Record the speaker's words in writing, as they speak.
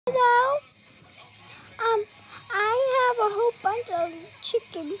Hello. I have a whole bunch of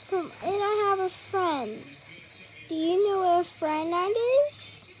chicken and I have a friend. Do you know what a friend that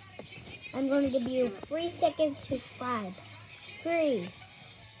is? I'm going to give you 3 seconds to subscribe. 3,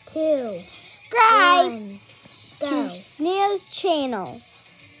 2, Subscribe 1, to go. Snails channel.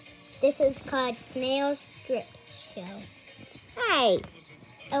 This is called Snails Strips Show. Hi.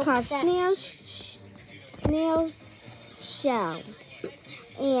 It's called so- Snails Show.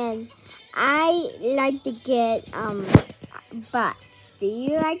 And I like to get bots. Do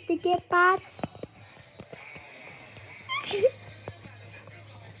you like to get bots?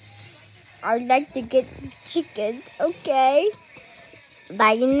 I like to get chicken. Okay.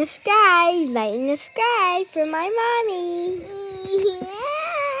 Light in the sky for my mommy.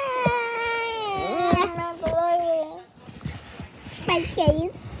 My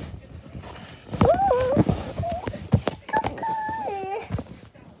face.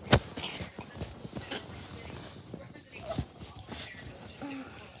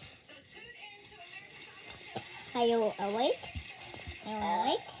 Are you awake? Are you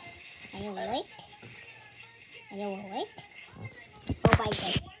awake? Are you awake? Are you awake? Oh my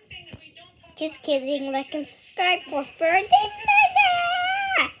God. Just kidding. Like and subscribe for 30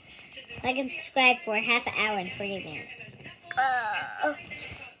 minutes. Like and subscribe for half an hour and 30 minutes.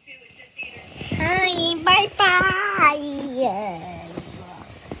 Hi, bye bye.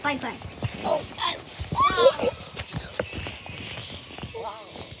 Bye bye. Oh,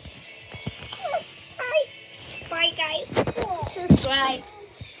 bye guys. Subscribe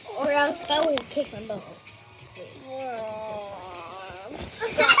or else Belle will kick my balls.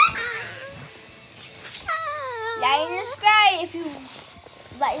 Light in the sky if you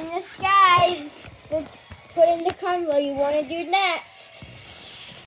light in the sky. Put in the comment what you want to do next.